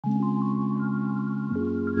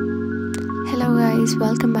Hello guys,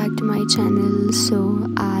 welcome back to my channel. सो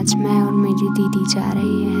आज मैं और मेरी दीदी जा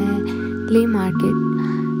रहे हैं ले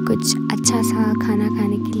मार्केट कुछ अच्छा सा खाना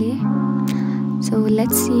खाने के लिए। सो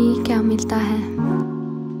लेट्स सी क्या मिलता है।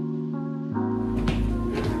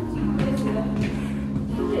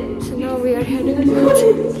 So now we are heading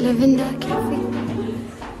towards lavender cafe.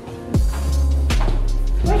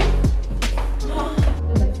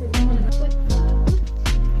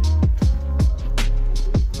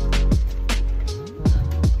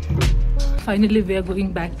 Finally we are going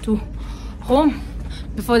back to home.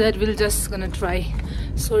 Before that we'll just gonna try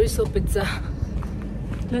chorizo pizza.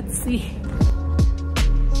 Let's see.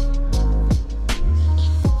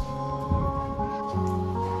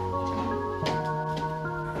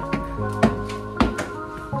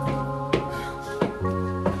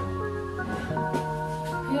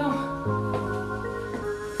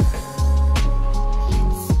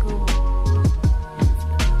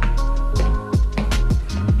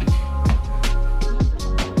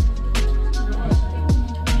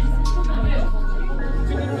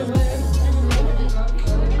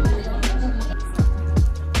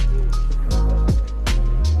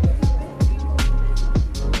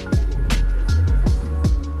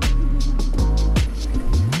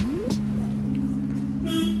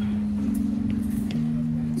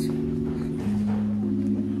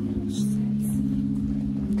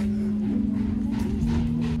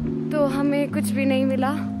 तो हमें कुछ भी नहीं मिला।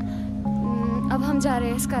 अब हम जा रहे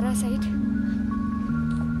हैं स्कारा साइड।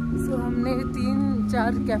 So हमने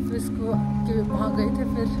 3-4 कैफेज को के वहाँ गए थे,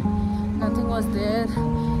 फिर nothing was there.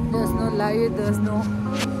 There's no light, there's no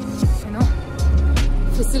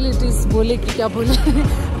facilities. बोले कि क्या बोले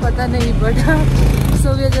पता नहीं, but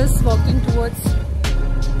so we are just walking towards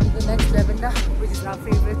the next lavender, which is our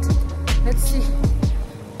favorite. Let's see.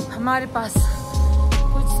 हमारे पास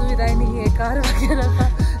कुछ सुविधाएं नहीं है कार वगैरह का,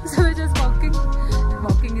 so we're just walking. And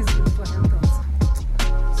walking is good for health also.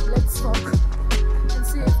 So let's walk and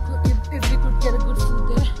see if we could get a good food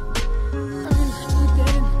there. I mean, eat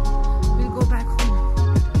there and we'll go back home.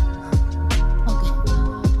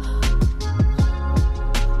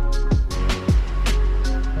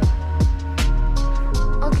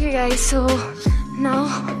 Okay guys, so now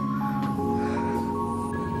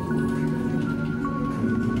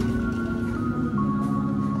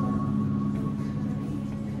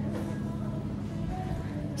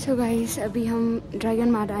अभी हम dragon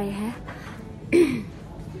mart आए हैं।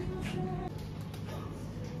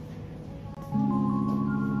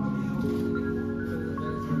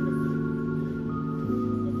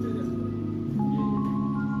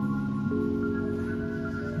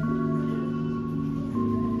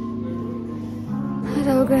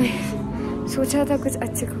 तो guys सोचा था कुछ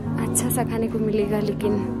अच्छा सा खाने को मिलेगा,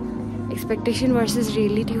 लेकिन एक्सपेक्टेशन वर्सेस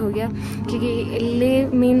रियलिटी हो गया, क्योंकि ले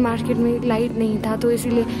मेन मार्केट में लाइट नहीं था, तो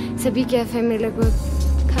इसीलिए सभी कैफ़े में लगभग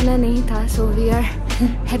खाना नहीं था। So we are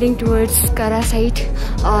heading towards कारा साइड,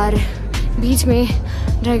 और बीच में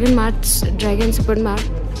ड्रैगन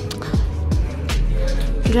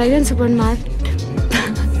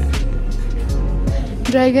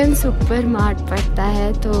सुपर मार्ट पड़ता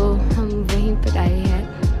है, तो हम वहीं पर आए हैं।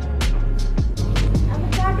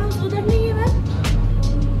 उधर नहीं है ma'am.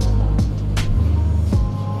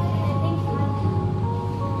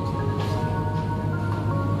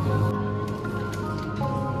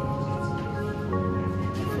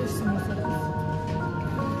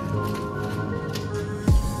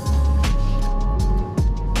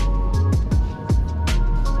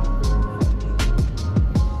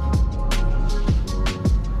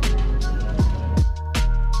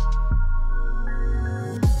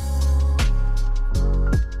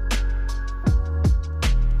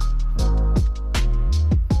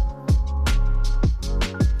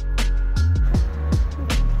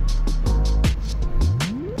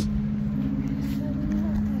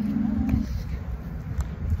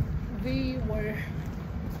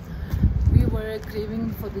 We were craving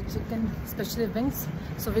for the chicken, especially wings,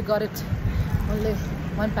 so we got it. Only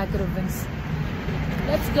one packet of wings.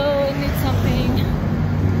 Let's go and eat something.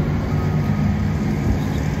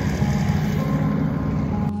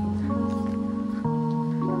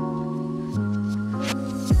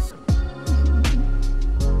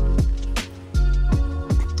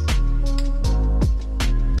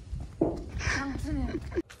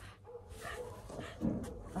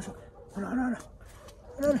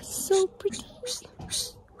 So pretty.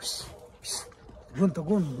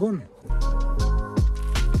 Gun.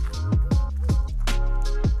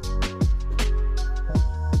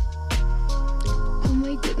 Oh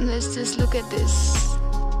my goodness, just look at this.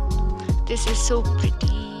 This is so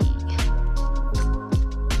pretty.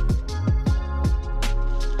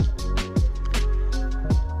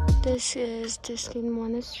 This is Diskin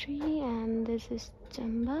Monastery and this is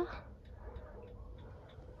Chamba.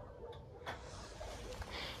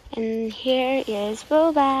 And here is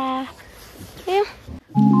Boba. Hey.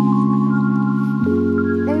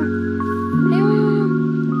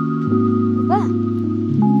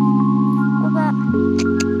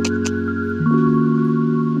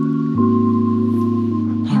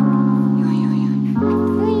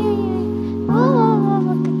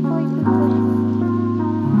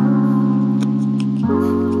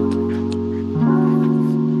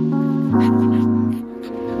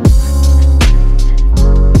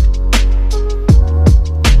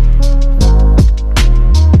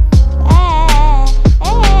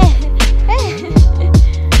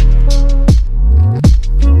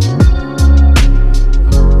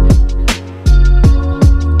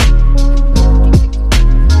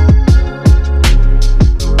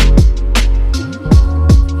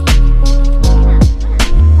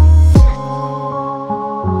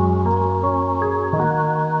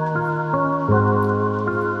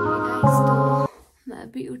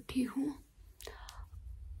 अभी उठी हूँ।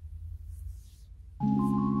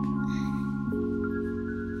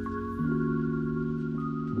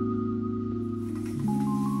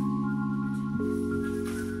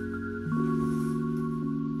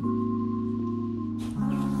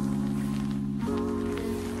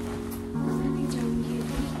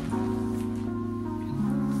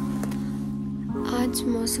 आज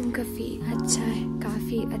मौसम काफी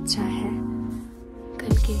अच्छा है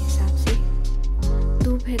कल के हिसाब से।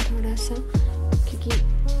 धूप है थोड़ा सा क्योंकि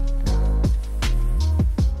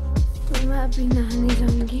तो मैं अभी नहाने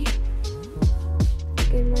जाऊंगी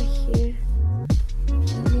क्योंकि मैं हेयर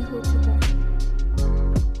नहीं हो चुका है।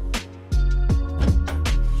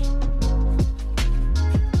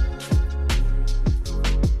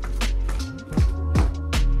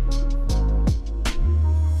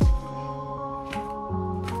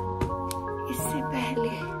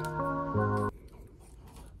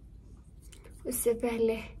 इससे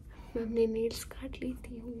पहले मैं अपने नेल्स काट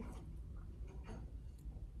लेती हूँ।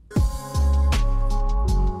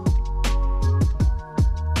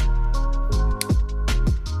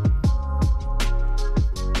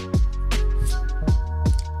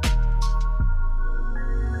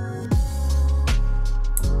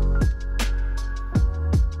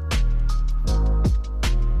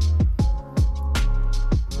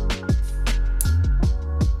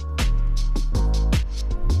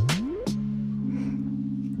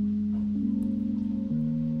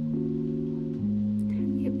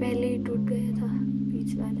 पहले ही टूट गया था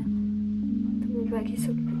बीच वाला, तो मैं बाकी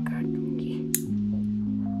सब काट दूंगी।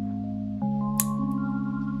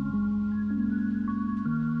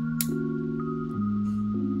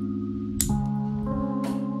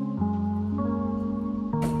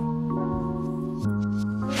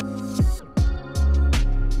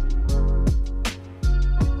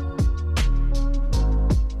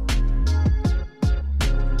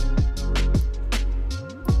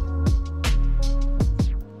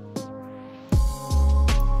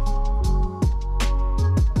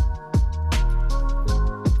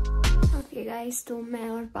 तो मैं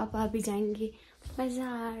और पापा भी जाएंगे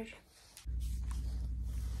बाजार।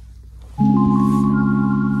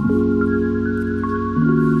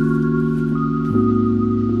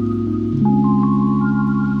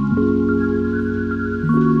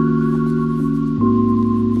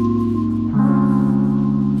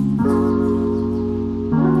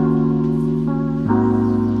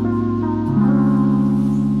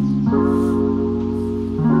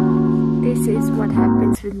 This is what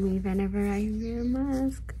happens with me whenever I wear a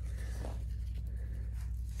mask.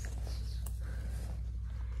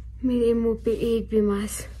 मेरे मुंह पे एक भी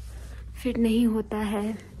मास्क फिट नहीं होता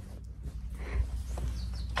है।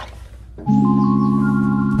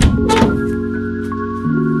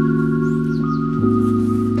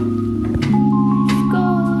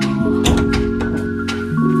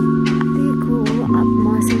 देखो अब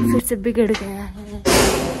मौसम फिर से बिगड़ गया है।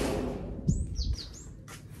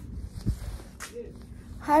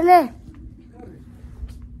 Hello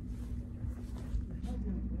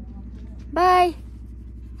bye.